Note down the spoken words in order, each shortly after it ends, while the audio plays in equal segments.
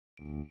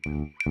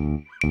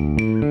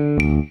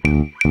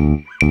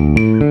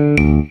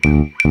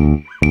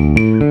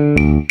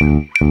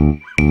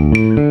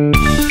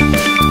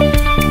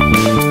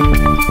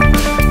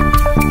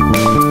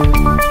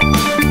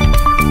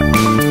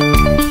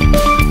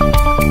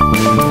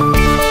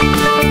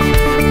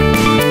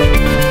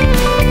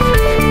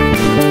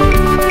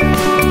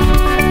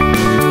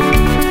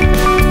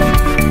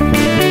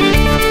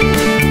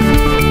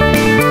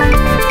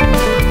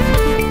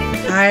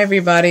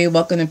Everybody,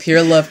 welcome to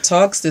Pure Love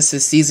Talks. This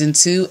is season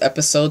 2,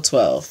 episode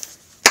 12.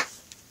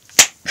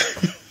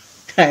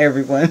 Hi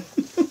everyone.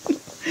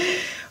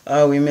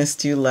 Oh, we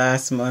missed you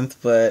last month,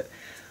 but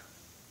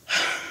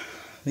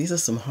these are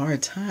some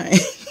hard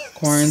times.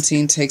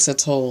 Quarantine takes a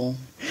toll.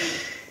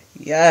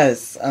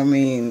 Yes, I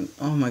mean,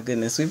 oh my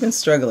goodness, we've been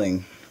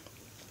struggling.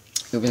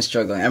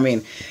 I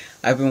mean,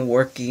 I've been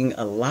working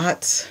a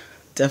lot,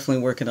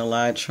 definitely working a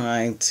lot,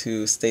 trying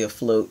to stay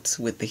afloat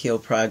with the Heal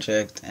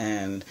Project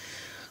and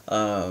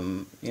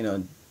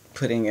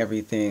putting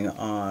everything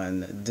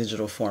on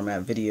digital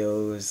format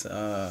videos,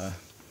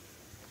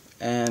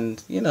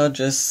 and,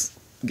 just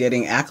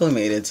getting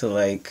acclimated to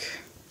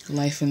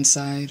life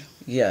inside.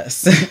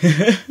 Yes.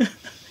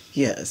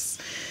 Yes.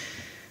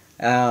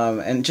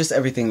 And just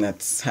everything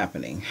that's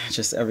happening,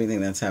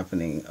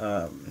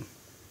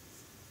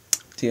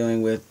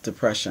 dealing with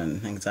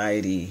depression,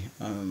 anxiety,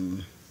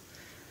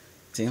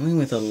 dealing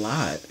with a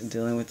lot.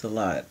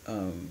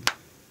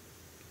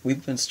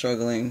 We've been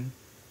struggling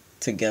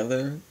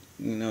together,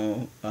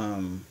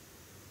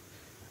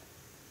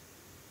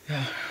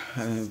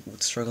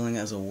 struggling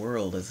as a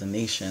world, as a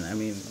nation. I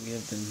mean, we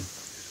have been,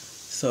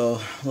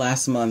 so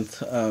last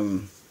month,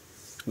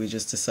 we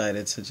just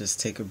decided to just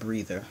take a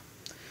breather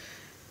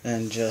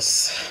and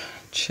just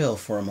chill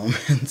for a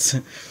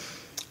moment.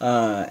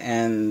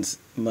 And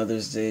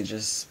Mother's Day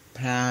just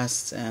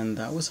passed, and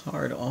that was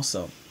hard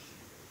also,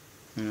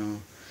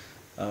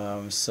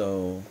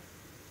 so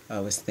I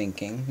was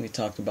thinking, we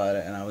talked about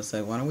it, and I was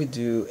like, why don't we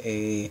do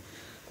a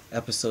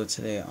episode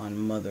today on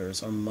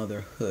mothers or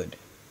motherhood?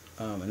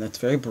 And that's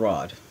very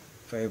broad.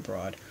 But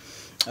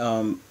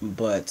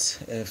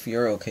if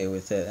you're okay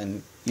with it,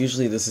 and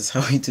usually this is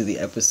how we do the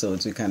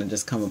episodes, we kind of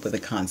just come up with a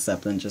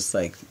concept and just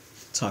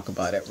talk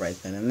about it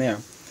right then and there.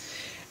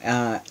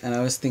 And I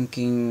was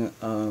thinking,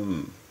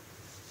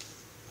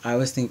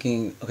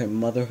 okay,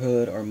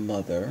 motherhood or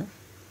mother,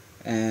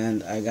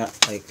 and I got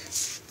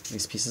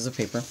these pieces of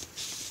paper.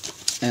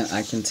 And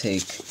I can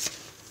take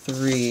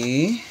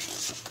 3,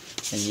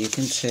 and you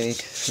can take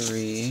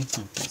 3.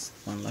 Oh, there's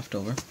one left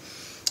over.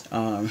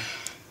 I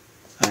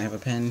have a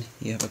pen,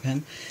 you have a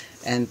pen.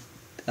 And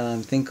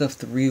think of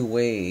 3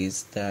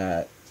 ways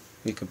that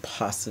we could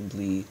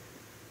possibly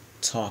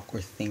talk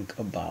or think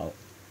about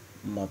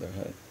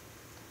motherhood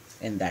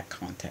in that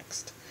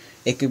context.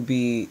 It could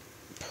be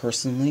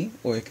personally,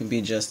 or it could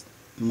be just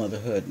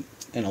motherhood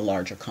in a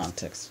larger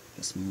context.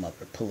 Just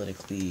mother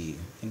politically,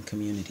 in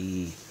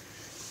community,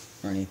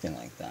 or anything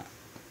like that.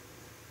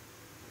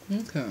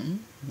 Okay.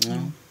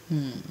 No?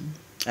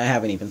 I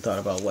haven't even thought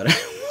about what I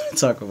want to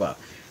talk about.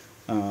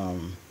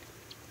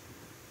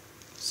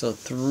 So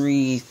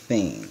 3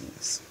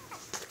 things.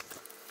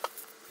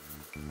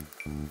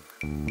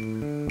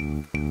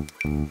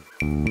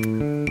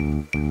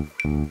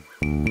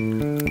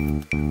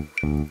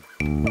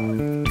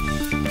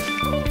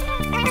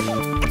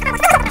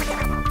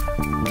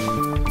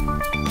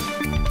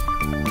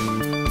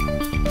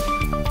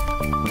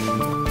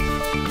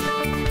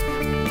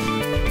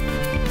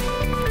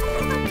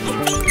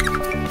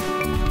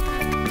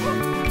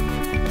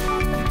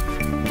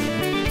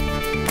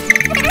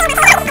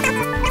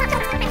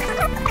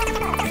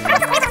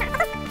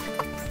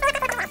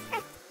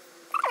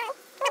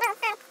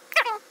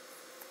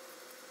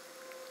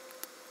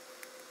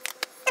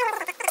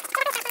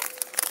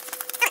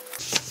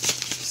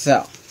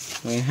 So,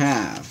 we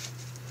have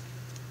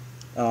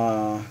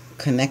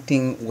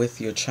connecting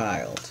with your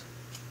child.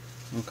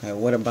 Okay,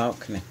 what about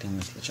connecting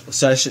with your child?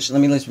 So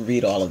let's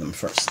read all of them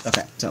first.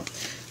 Okay, so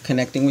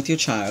connecting with your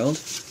child,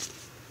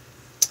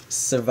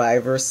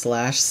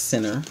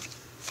 survivor/sinner,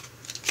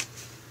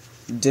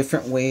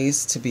 different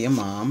ways to be a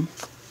mom,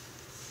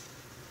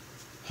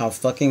 how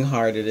fucking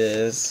hard it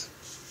is,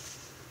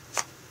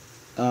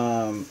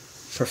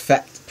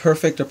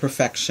 perfect or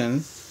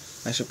perfection.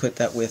 I should put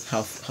that with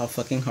how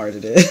fucking hard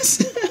it is.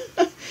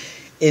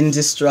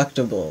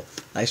 Indestructible.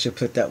 I should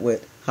put that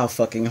with how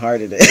fucking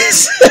hard it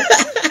is.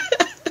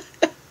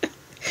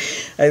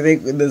 I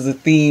think there's a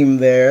theme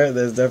there.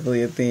 There's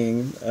definitely a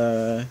theme.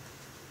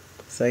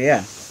 So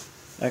yeah.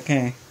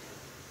 Okay.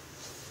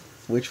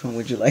 Which one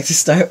would you like to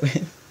start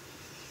with?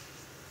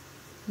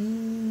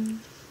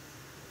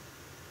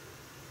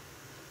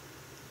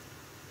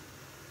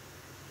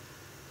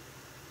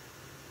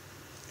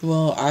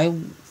 Well,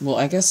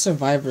 I guess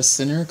survivor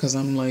sinner, because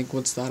I'm like,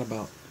 what's that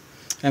about?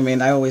 I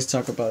mean, I always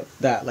talk about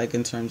that,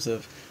 in terms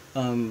of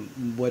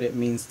what it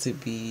means to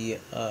be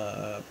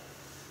a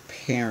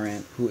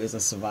parent who is a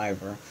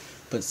survivor.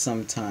 But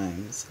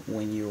sometimes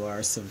when you are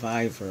a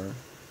survivor,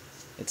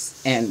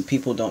 and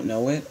people don't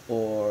know it,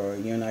 or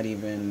you're not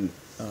even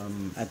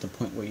at the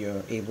point where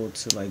you're able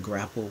to like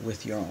grapple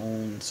with your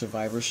own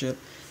survivorship,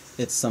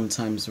 it's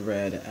sometimes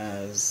read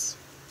as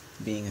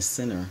being a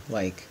sinner,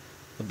 like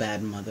a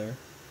bad mother,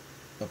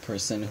 a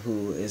person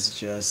who is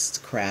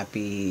just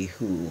crappy,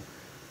 who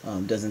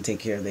doesn't take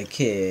care of their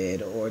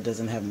kid, or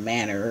doesn't have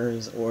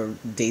manners, or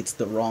dates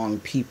the wrong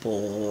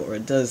people, or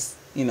does,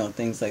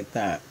 things like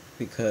that,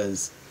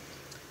 because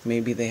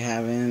maybe they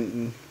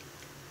haven't,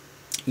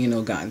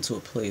 gotten to a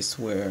place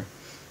where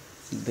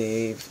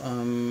they've,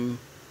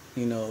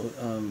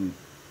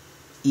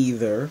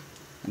 either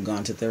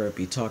gone to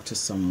therapy, talked to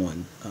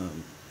someone,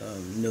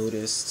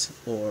 noticed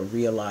or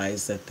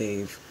realized that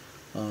they've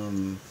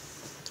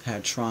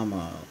had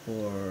trauma,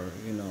 or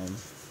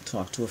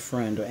talked to a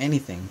friend, or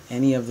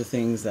any of the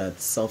things that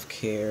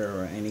self-care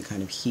or any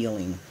kind of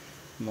healing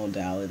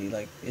modality,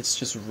 like, it's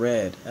just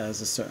read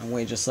as a certain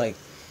way, just like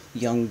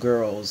young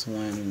girls,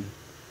 when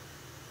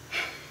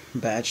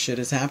bad shit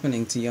is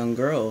happening to young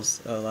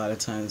girls a lot of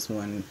times,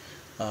 when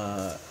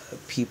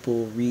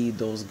people read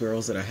those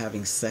girls that are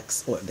having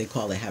sex, or they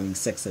call it having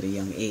sex at a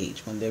young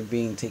age, when they're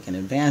being taken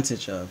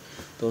advantage of,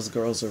 those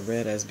girls are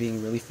read as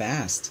being really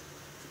fast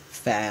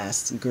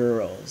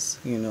girls,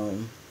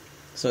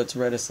 so it's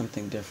read as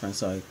something different.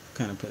 So I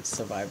kind of put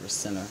survivor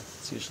sinner.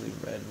 It's usually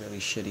read really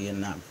shitty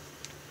and not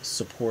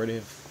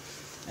supportive,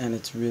 and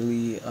it's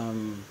really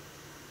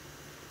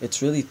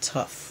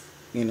tough,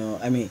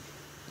 I mean,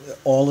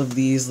 all of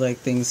these like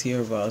things here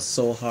about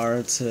so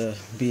hard to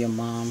be a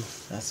mom,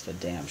 that's for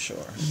damn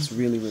sure. It's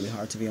really, really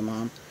hard to be a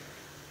mom.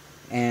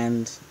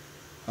 And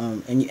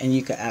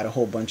you could add a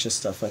whole bunch of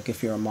stuff, like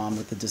if you're a mom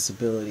with a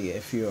disability,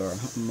 if you're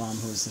a mom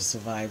who's a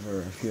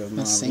survivor, if you're a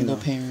mom, single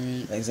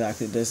parent.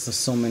 Exactly. There's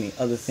so many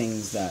other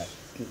things that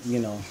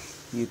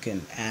you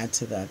can add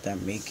to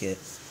that make it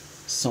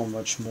so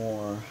much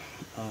more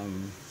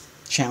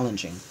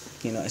challenging,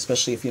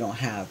 especially if you don't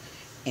have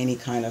any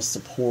kind of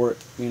support,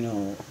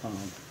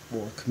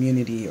 or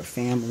community or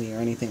family or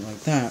anything like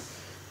that.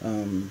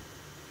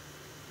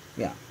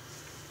 Yeah.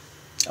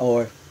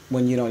 Or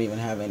when you don't even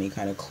have any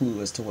kind of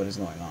clue as to what is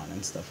going on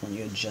and stuff, when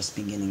you're just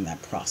beginning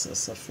that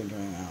process of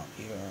figuring out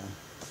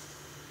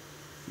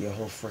your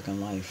whole freaking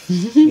life,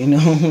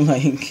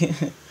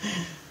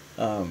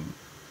 like,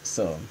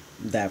 so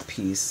that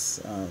piece,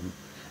 I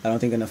don't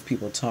think enough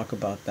people talk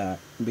about that,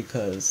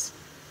 because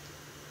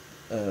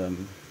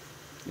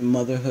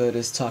motherhood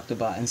is talked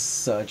about in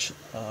such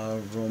a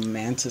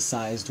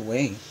romanticized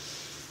way.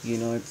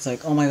 It's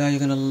like, oh my God, you're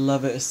gonna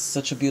love it, it's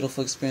such a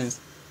beautiful experience.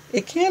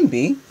 It can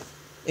be,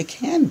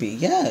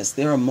 yes.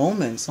 There are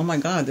moments, oh my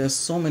God, there's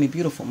so many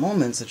beautiful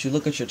moments that you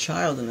look at your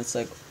child and it's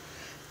like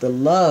the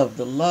love,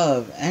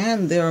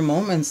 and there are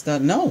moments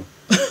that no.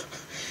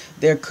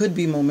 There could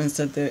be moments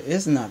that there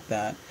is not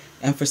that,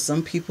 and for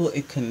some people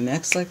it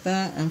connects like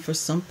that, and for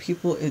some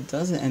people it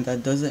doesn't, and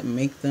that doesn't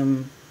make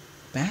them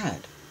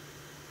bad.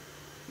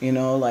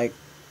 Like,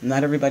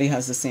 not everybody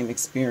has the same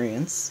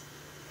experience,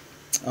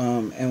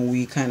 and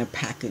we kind of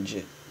package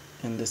it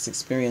in this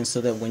experience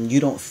so that when you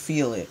don't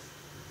feel it,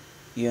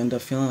 you end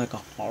up feeling like a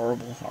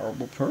horrible,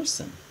 horrible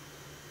person.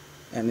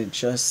 And it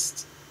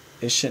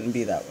shouldn't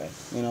be that way.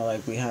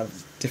 Like, we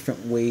have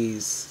different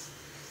ways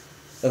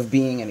of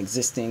being and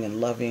existing and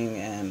loving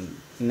and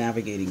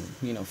navigating,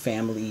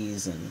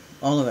 families and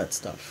all of that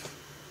stuff.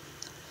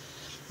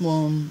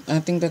 Well, I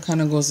think that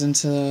kind of goes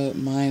into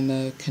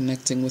mine,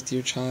 connecting with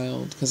your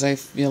child, because I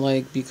feel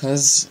like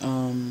because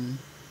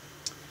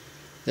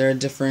there are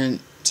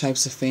different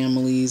types of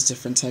families,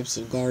 different types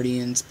of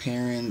guardians,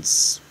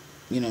 parents,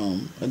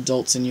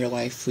 adults in your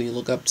life who you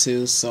look up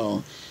to,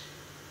 so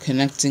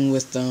connecting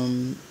with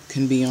them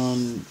can be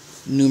on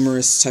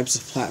numerous types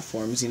of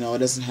platforms. It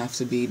doesn't have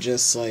to be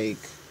just like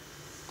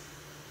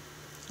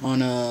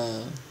on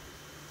a,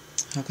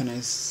 how can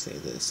I say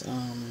this,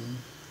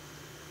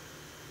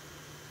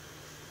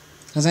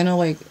 because I know,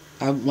 like,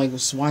 I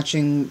was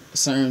watching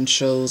certain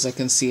shows, I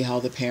can see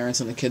how the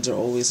parents and the kids are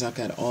always like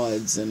at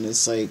odds, and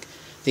it's like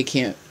they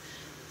can't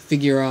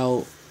figure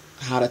out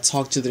how to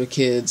talk to their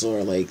kids,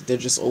 or like they're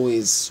just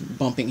always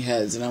bumping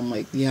heads, and I'm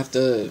like, you have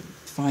to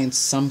find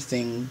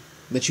something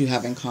that you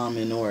have in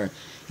common, or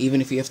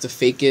even if you have to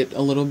fake it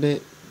a little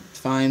bit,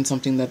 find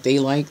something that they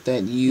like,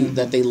 that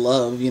that they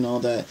love,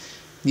 that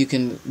you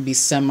can be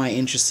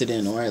semi-interested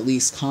in, or at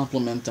least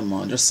compliment them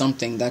on, or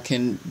something that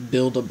can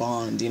build a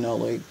bond,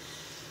 like,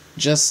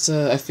 just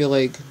I feel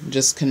like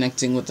just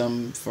connecting with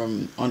them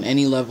on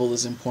any level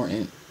is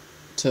important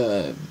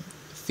to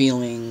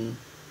feeling,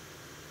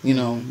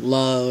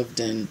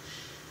 loved, and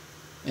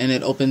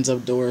it opens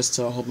up doors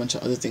to a whole bunch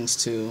of other things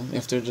too.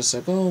 If they're just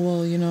like, oh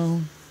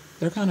well,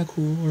 they're kind of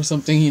cool or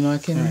something, I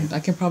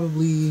can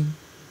probably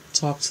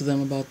talk to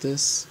them about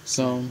this.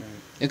 So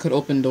it could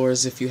open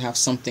doors if you have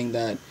something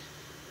that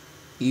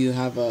you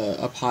have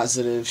a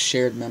positive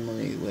shared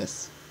memory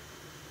with,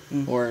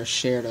 or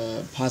shared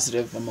a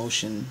positive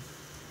emotion.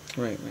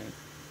 Right.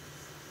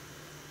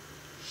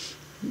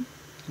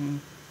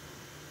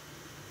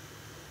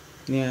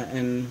 Yeah,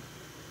 and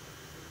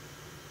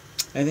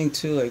I think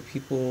too, like,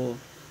 people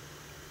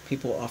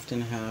people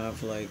often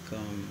have like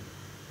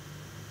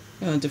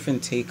a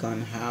different take on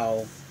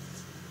how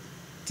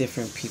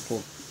different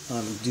people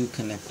do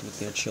connect with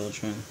their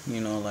children.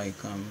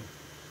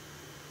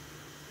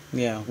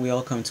 Yeah, we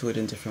all come to it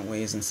in different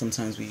ways, and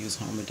sometimes we use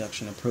harm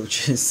reduction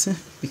approaches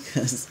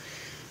because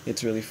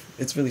it's really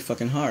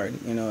fucking hard,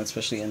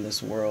 especially in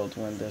this world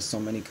when there's so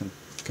many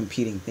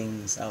competing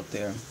things out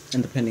there,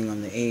 and depending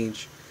on the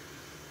age.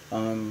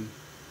 And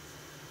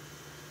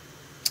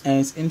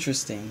it's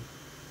interesting,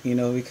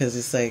 because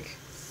it's like,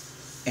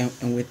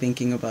 and we're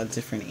thinking about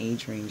different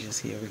age ranges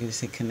here. We could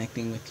say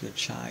connecting with your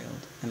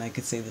child, and I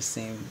could say the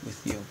same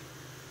with you,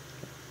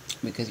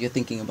 because you're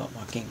thinking about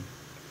Joaquin.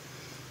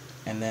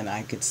 And then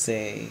I could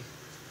say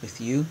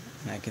with you,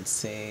 and I could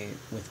say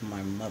with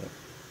my mother,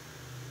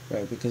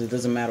 right? Because it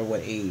doesn't matter what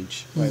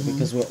age, right? Mm-hmm.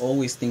 Because we're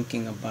always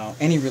thinking about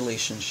any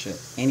relationship,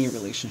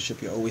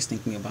 you're always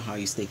thinking about how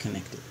you stay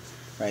connected,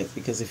 right?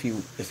 Because if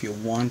you're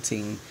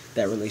wanting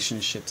that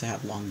relationship to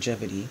have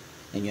longevity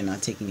and you're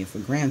not taking it for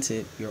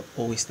granted, you're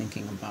always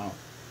thinking about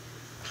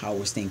how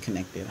we're staying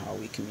connected, how are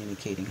we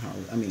communicating,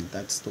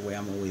 that's the way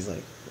I'm always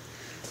like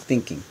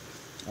thinking.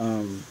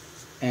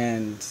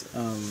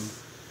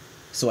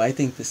 So I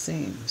think the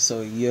same.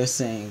 So you're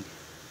saying,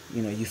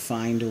 you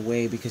find a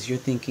way because you're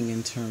thinking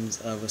in terms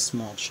of a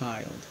small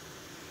child.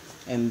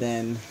 And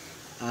then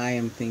I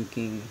am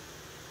thinking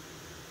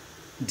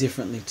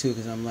differently too,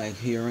 because I'm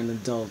like, you're an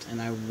adult and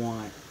I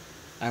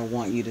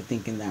want you to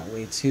think in that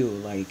way too.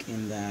 Like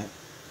in that,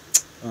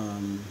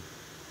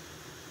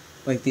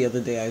 like the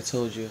other day I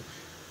told you,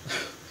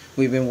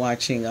 we've been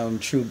watching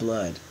True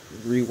Blood,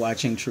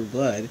 rewatching True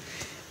Blood.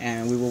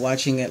 And we were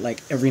watching it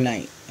like every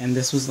night. And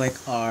this was like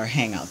our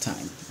hangout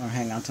time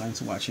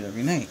to watch it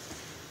every night.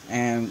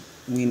 And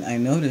I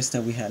noticed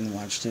that we hadn't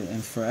watched it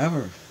in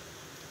forever.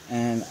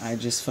 And I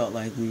just felt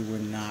like we were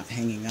not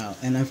hanging out.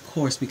 And of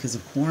course, because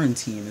of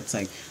quarantine, it's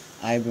like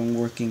I've been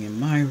working in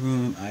my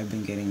room. I've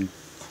been getting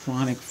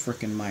chronic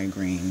freaking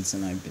migraines.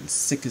 And I've been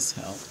sick as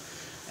hell.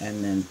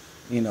 And then,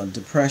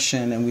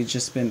 depression. And we've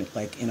just been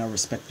like in our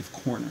respective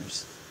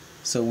corners.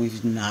 So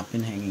we've not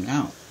been hanging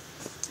out.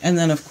 And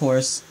then, of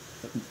course,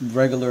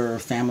 regular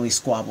family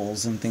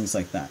squabbles and things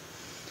like that.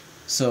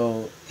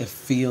 So I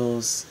feel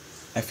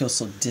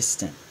so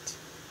distant,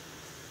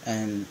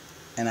 and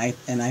I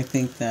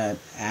think that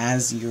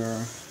as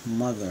your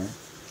mother,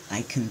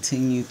 I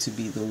continue to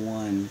be the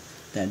one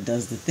that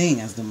does the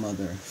thing as the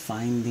mother,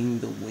 finding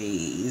the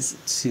ways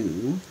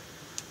to,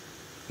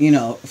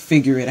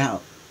 figure it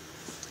out.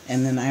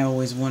 And then I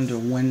always wonder,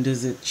 when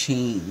does it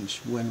change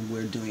when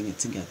we're doing it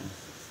together?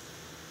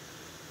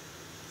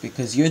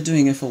 Because you're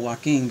doing it for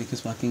Joaquin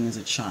because Joaquin is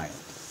a child,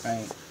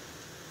 right?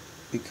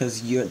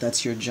 Because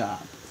that's your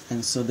job.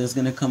 And so there's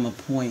going to come a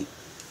point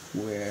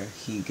where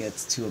he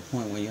gets to a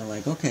point where you're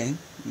like, okay,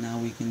 now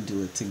we can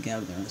do it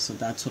together. So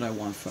that's what I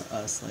want for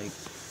us. Like,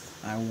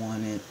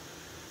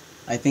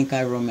 I think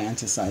I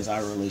romanticize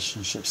our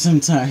relationship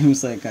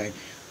sometimes. Like,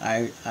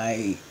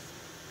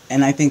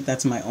 and I think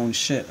that's my own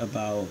shit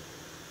about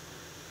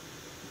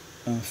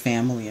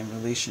family and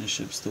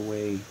relationships, the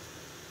way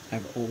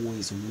I've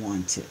always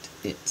wanted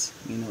it,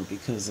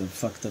 because of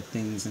fucked up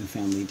things and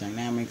family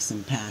dynamics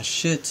and past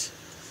shit.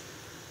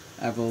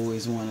 I've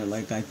always wanted,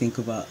 like, I think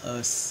about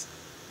us,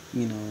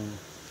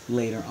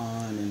 later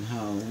on and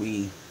how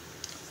we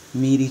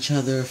meet each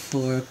other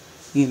for,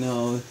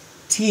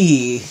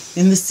 tea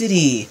in the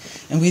city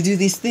and we do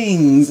these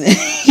things,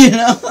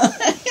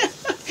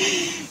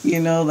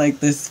 like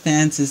this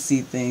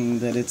fantasy thing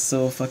that it's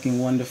so fucking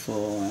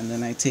wonderful. And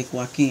then I take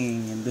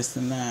Joaquin and this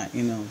and that,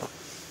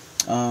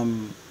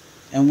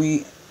 and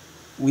we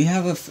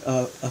have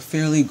a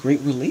fairly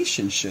great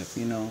relationship,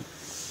 and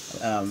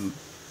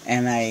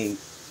I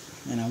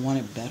want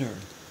it better,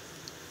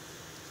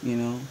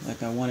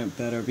 like I want it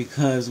better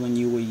because when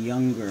you were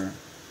younger,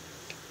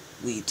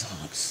 we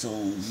talked so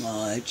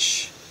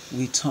much.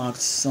 We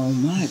talked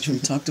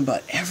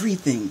about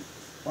everything.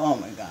 Oh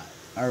my God,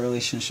 our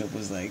relationship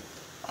was like,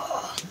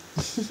 oh.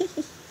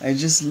 I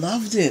just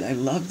loved it. I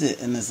loved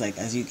it. And it's like,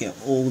 as you get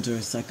older,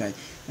 it's like I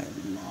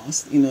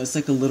lost, it's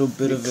like a little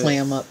bit of it.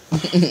 Clam up.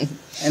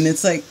 And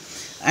it's like,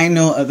 I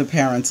know other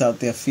parents out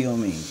there feel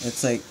me.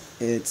 It's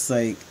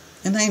like,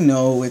 and I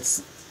know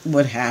it's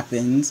what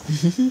happens,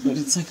 but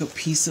it's like a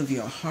piece of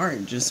your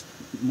heart just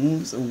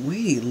moves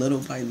away little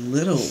by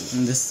little.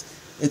 And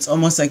it's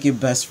almost like your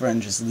best friend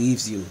just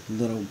leaves you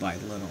little by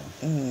little.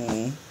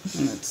 And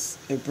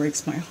it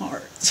breaks my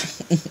heart.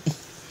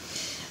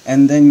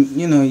 And then,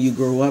 you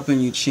grow up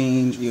and you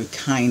change, you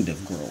kind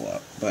of grow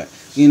up. But,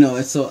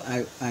 it's so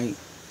I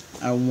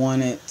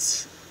want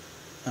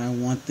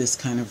this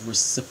kind of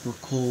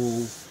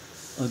reciprocal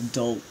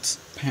adult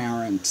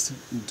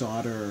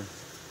parent-daughter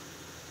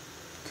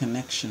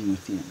connection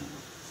with you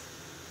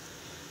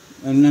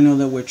now. And I know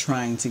that we're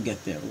trying to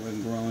get there.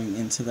 We're growing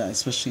into that,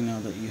 especially now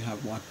that you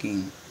have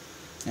Joaquin.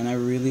 And I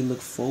really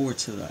look forward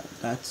to that.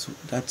 That's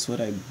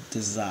what I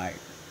desire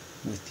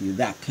with you,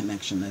 that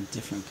connection, that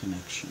different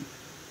connection.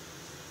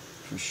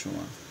 For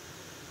sure.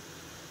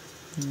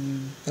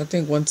 I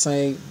think once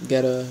I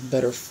get a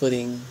better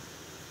footing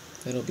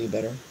It'll be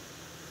better.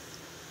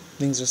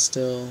 Things are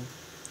still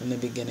in the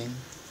beginning.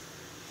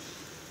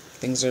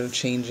 Things are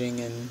changing,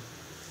 and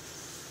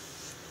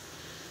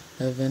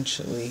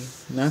eventually,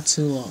 not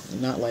too long,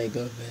 not like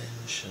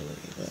eventually,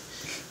 but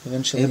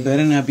eventually. It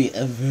better not be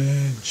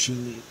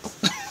eventually.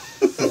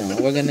 No,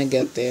 we're gonna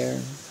get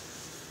there.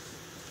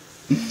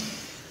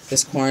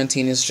 This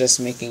quarantine is just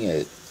making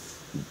it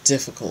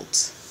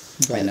difficult.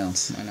 But I know.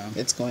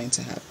 It's going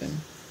to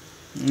happen.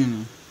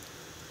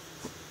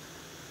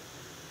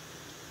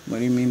 What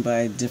do you mean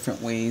by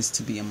different ways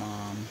to be a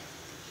mom?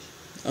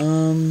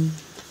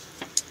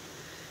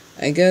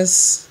 I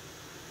guess,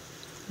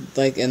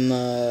 like, in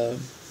the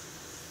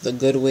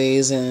good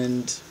ways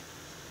and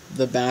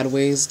the bad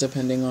ways,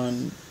 depending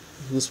on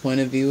whose point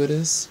of view it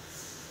is.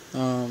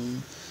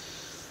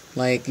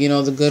 Like, you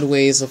know, the good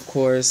ways, of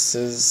course,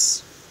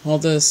 is all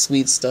the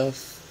sweet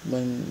stuff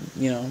when,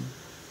 you know,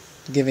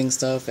 giving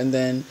stuff, and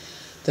then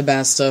the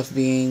bad stuff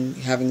being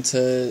having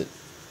to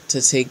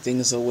take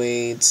things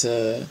away,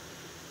 to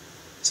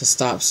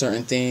stop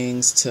certain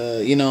things,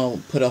 to, you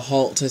know, put a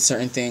halt to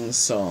certain things.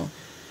 So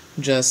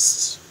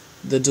just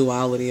the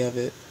duality of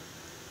it,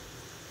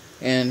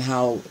 and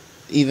how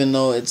even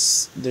though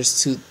there's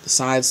two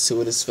sides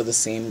to it, it's for the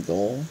same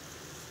goal.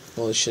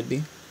 Well, it should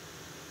be.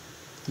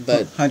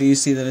 But how do you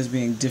see that as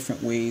being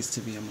different ways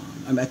to be a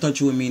mom? I mean, I thought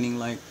you were meaning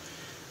like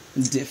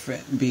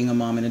being a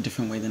mom in a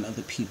different way than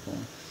other people.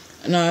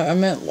 No,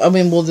 I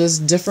mean, well, there's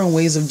different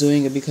ways of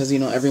doing it because, you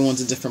know, everyone's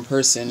a different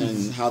person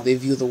and how they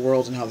view the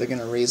world and how they're going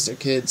to raise their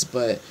kids.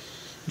 But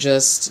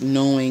just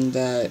knowing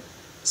that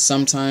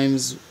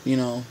sometimes, you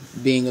know,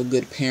 being a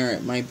good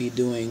parent might be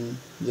doing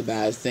the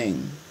bad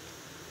thing.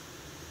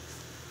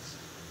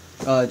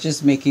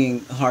 Just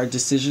making hard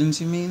decisions,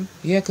 you mean?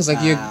 Yeah, because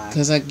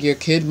your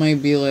kid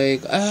might be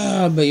like,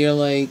 but you're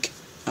like,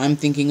 I'm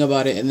thinking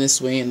about it in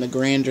this way, in the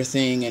grander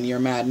thing, and you're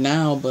mad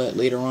now, but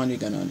later on you're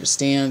going to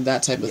understand,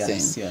 that type of thing.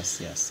 Yes.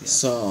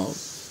 So,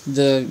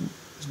 the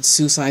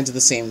two sides of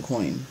the same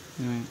coin.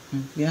 Right.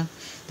 Yeah,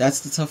 that's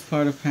the tough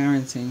part of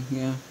parenting,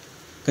 yeah.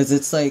 Because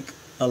it's like,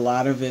 a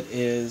lot of it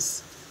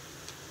is,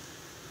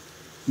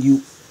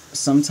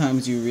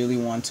 sometimes you really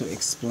want to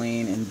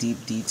explain in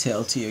deep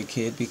detail to your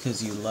kid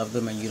because you love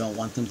them and you don't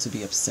want them to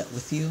be upset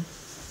with you.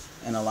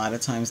 And a lot of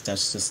times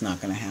that's just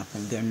not going to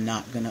happen. They're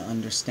not going to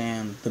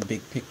understand the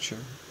big picture.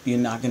 You're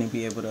not going to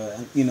be able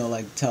to, you know,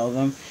 like tell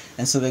them.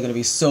 And so they're going to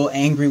be so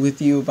angry with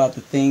you about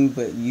the thing,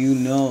 but you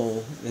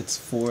know it's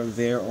for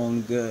their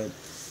own good.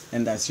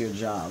 And that's your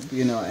job,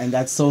 you know, and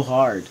that's so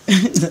hard.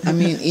 I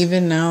mean,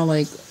 even now,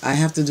 like, I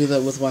have to do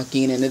that with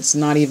Joaquin, and it's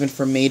not even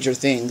for major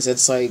things.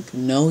 It's like,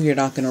 no, you're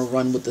not going to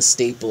run with the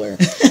stapler.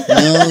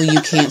 No,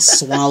 you can't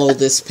swallow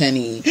this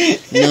penny.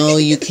 No,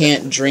 you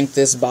can't drink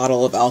this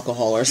bottle of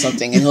alcohol or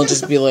something. And he'll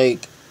just be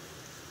like,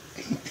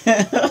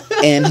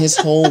 and his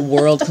whole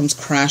world comes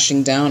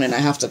crashing down, and I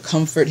have to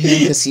comfort him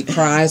because he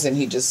cries, and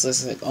he just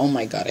is like, oh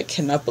my God, I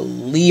cannot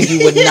believe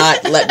you would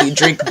not let me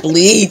drink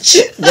bleach.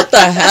 What the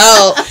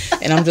hell?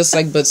 And I'm just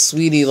like, but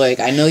sweetie, like,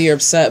 I know you're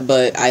upset,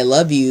 but I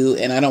love you,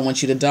 and I don't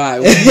want you to die.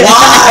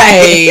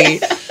 Why?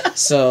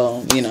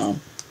 So, you know,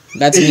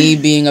 that's me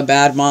being a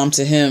bad mom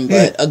to him,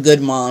 but a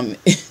good mom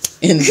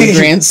in the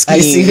grand scheme. I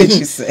see what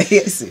you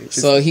say.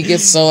 So he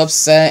gets so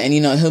upset, and,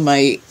 you know, he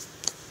might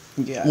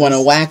want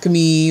to whack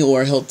me,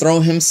 or he'll throw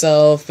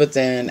himself, but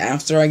then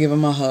after I give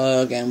him a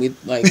hug and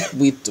I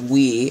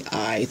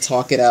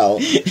talk it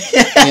out,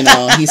 you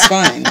know, he's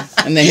fine,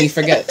 and then he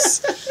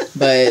forgets.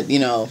 But, you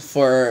know,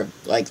 for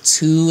like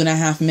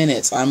 2.5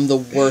 minutes, I'm the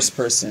worst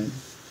person.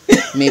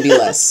 Maybe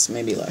less.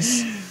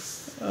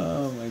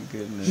 Oh my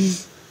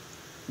goodness.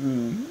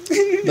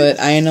 But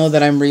I know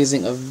that I'm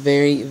raising a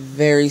very,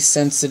 very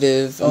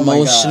sensitive,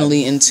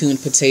 emotionally in tune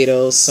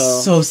potato.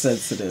 So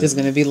sensitive. There's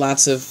going to be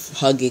lots of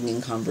hugging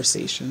and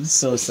conversations.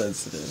 So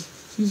sensitive.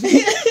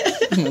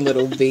 A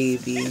little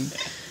baby.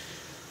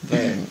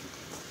 But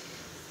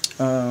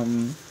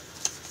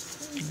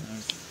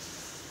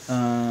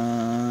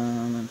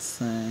let's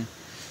say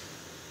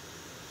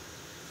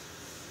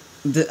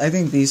I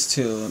think these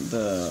two,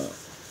 the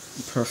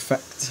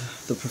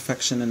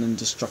perfection and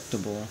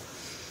indestructible,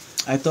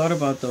 I thought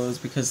about those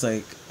because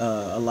like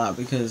a lot,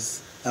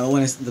 because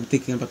I'm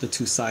thinking about the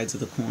two sides of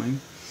the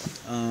coin,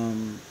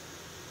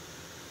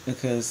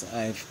 because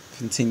I've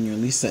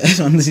continually said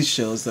on these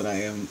shows that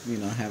I am, you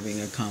know,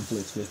 having a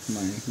conflict with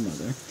my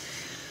mother,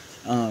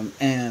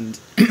 and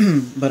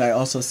but I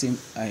also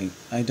I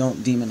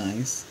don't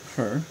demonize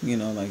her, you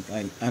know, like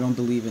I don't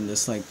believe in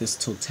this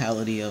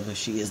totality of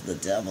she is the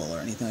devil or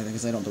anything like that,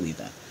 because I don't believe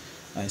that.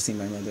 I see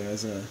my mother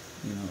as a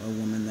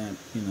woman that,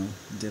 you know,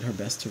 did her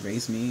best to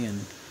raise me,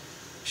 and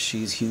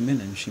she's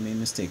human and she made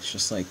mistakes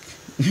just like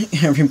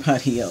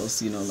everybody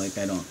else, you know, like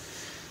I don't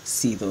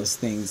see those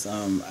things.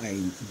 I'm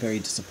very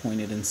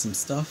disappointed in some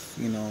stuff,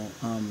 you know,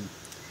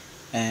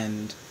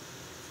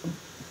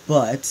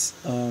 but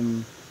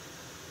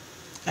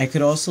I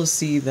could also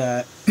see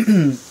that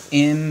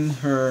in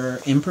her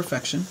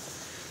imperfection,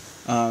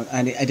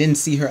 I didn't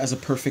see her as a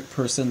perfect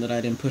person, that I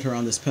didn't put her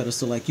on this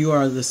pedestal like you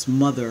are this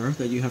mother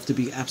that you have to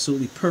be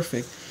absolutely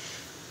perfect.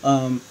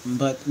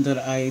 But that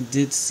I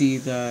did see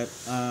that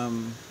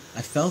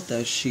I felt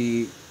that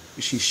she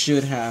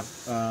should have,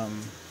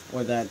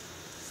 or that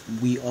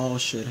we all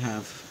should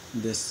have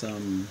this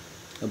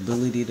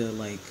ability to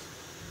like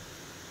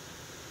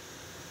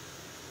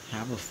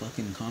have a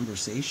fucking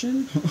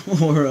conversation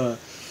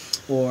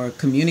or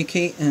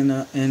communicate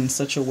in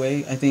such a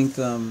way. I think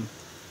there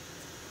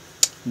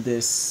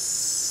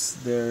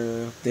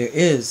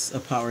is a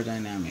power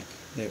dynamic.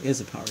 There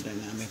is a power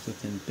dynamic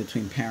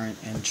between parent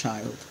and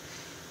child,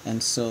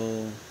 and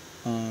so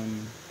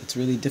it's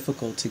really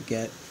difficult to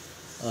get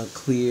a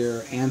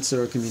clear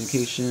answer or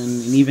communication,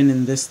 and even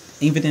in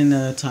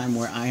a time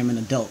where I am an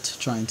adult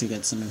trying to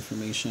get some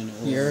information,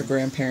 or you're a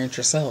grandparent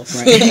yourself,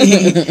 right?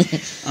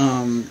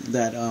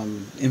 That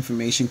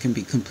information can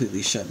be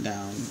completely shut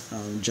down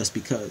just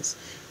because.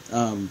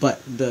 But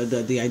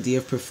the idea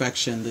of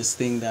perfection, this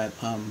thing that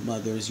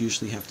mothers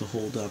usually have to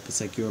hold up,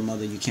 it's like, you're a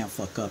mother, you can't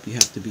fuck up, you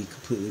have to be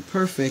completely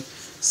perfect,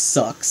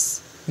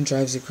 sucks. It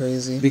drives you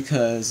crazy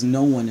because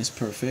no one is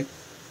perfect.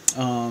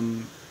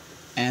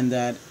 And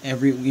that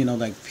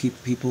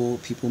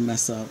people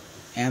mess up,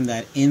 and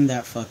that in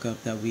that fuck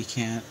up that we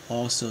can't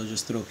also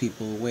just throw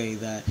people away,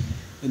 that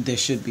there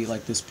should be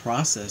like this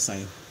process.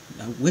 I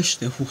wish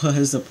there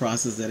was a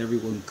process that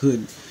everyone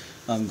could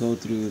go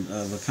through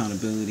of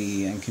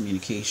accountability and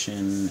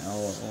communication,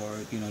 or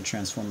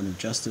transformative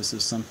justice or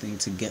something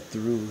to get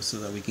through, so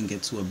that we can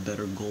get to a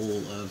better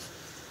goal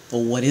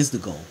or what is the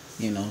goal,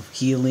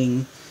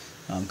 healing,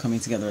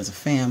 coming together as a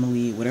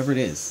family, whatever it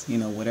is,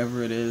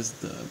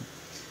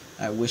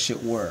 I wish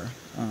it were,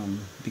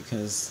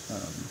 because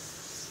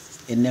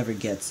it never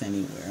gets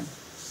anywhere,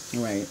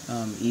 right?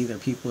 Either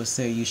people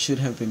say you should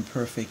have been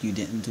perfect, you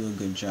didn't do a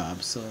good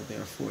job, so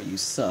therefore you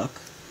suck,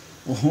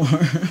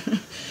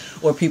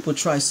 or people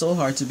try so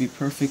hard to be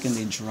perfect and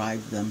they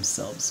drive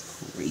themselves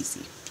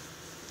crazy.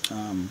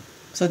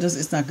 So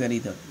it's not good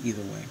either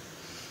way.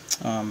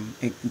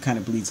 It kind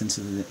of bleeds into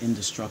the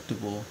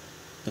indestructible,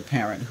 the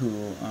parent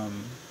who,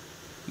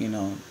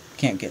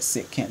 can't get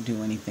sick, can't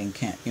do anything,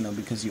 can't,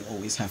 because you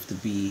always have to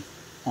be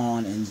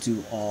on and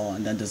do all,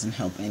 and that doesn't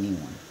help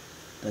anyone.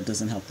 That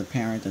doesn't help the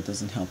parent, that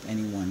doesn't help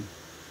anyone.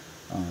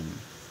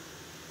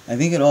 I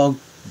think it all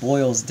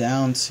boils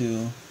down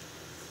to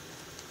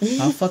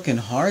how fucking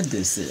hard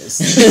this is.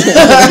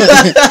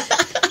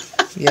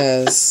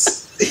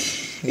 Yes.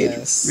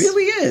 It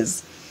really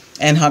is.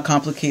 And how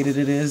complicated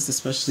it is,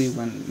 especially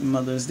when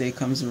Mother's Day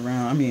comes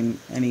around. I mean,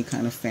 any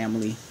kind of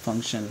family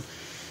function.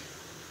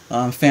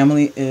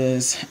 Family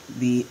is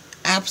the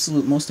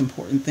absolute most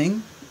important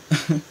thing.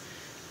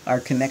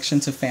 Our connection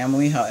to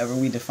family, however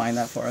we define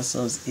that for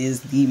ourselves, is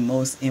the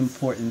most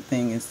important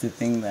thing. It's the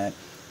thing that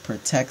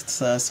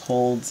protects us,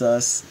 holds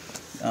us,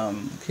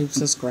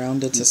 keeps us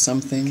grounded to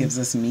something, gives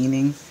us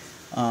meaning,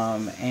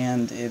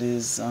 and it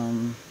is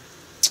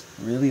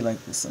really like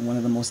one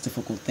of the most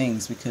difficult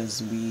things,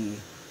 because we,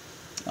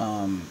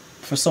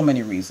 for so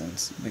many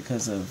reasons,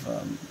 because of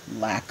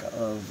lack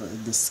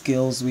of the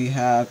skills we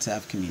have to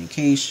have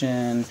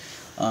communication,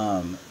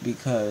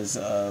 because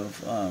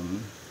of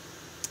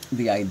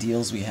the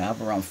ideals we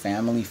have around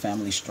family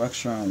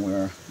structure, and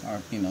where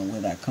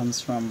that comes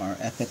from, our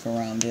ethic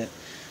around it,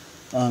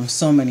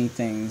 so many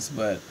things.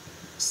 But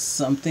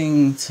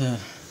something to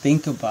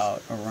think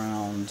about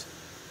around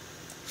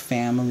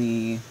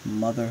family,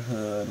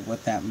 motherhood,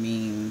 what that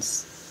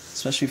means,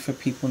 especially for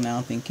people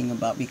now thinking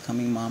about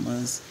becoming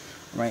mamas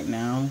right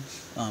now,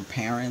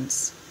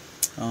 parents,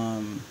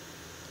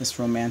 this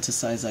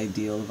romanticized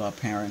ideal about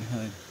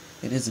parenthood.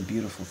 It is a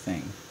beautiful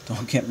thing,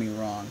 don't get me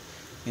wrong.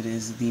 It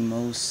is the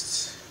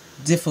most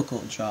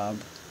difficult job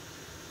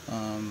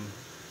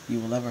you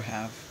will ever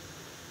have,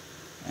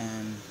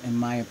 and in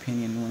my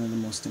opinion, one of the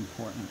most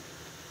important.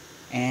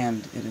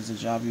 And it is a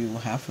job you will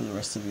have for the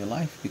rest of your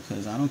life,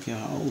 because I don't care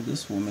how old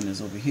this woman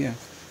is over here.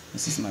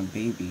 This is my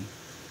baby.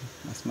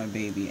 That's my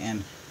baby.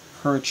 And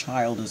her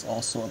child is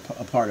also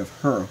a part of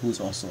her, who's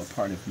also a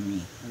part of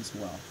me as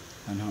well.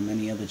 And how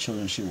many other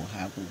children she will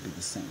have will be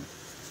the same.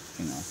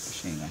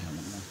 She ain't gonna have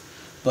no more.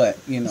 But,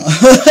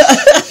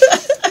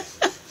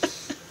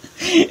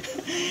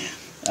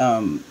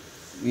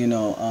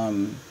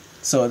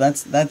 so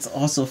that's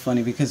also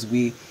funny, because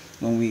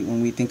when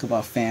we think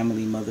about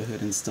family,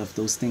 motherhood and stuff,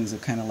 those things are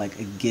kind of like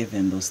a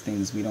given. Those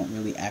things, we don't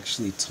really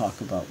actually talk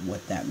about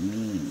what that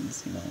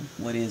means.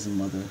 What is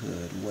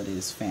motherhood? What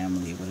is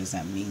family? What does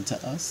that mean to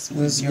us?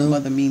 What does your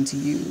mother mean to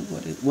you?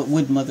 What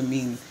would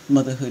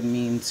motherhood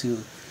mean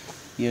to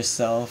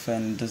yourself?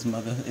 And is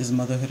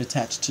motherhood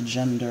attached to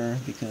gender?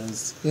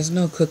 Because there's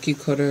no cookie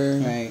cutter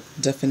right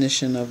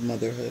definition of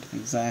motherhood.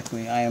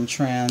 Exactly. I am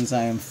trans,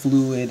 I am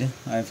fluid,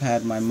 I've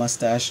had my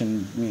mustache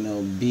and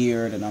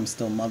beard, and I'm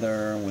still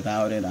mother.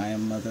 Without it, I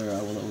am mother,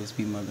 I will always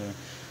be mother.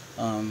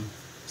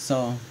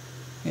 So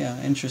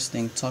yeah,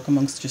 interesting. Talk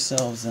amongst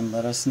yourselves and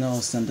let us know.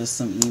 Send us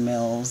some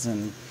emails,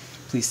 and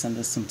please send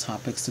us some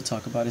topics to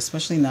talk about,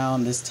 especially now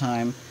in this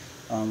time,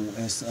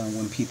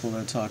 when people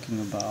are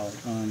talking about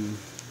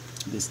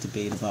this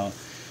debate about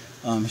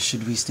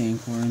Should we stay in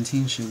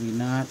quarantine? Should we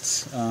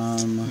not?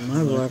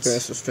 My black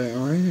ass is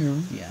staying right here.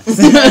 Yes.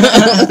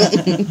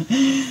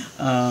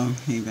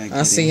 Hey, back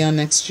I'll see y'all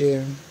next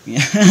year.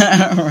 Yeah.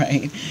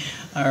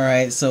 All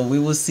right. So we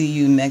will see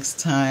you next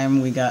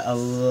time. We got a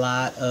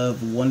lot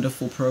of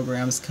wonderful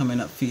programs coming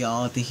up for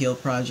y'all at the Heal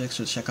Project.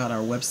 So check out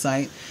our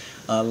website.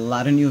 A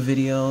lot of new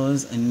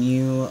videos, a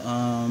new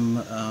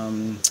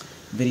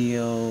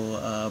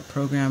video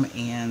program,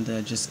 and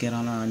just get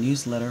on our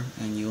newsletter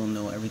and you'll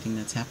know everything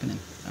that's happening.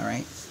 All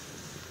right.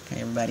 Okay,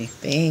 everybody.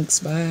 Thanks.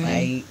 Bye.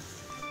 Bye.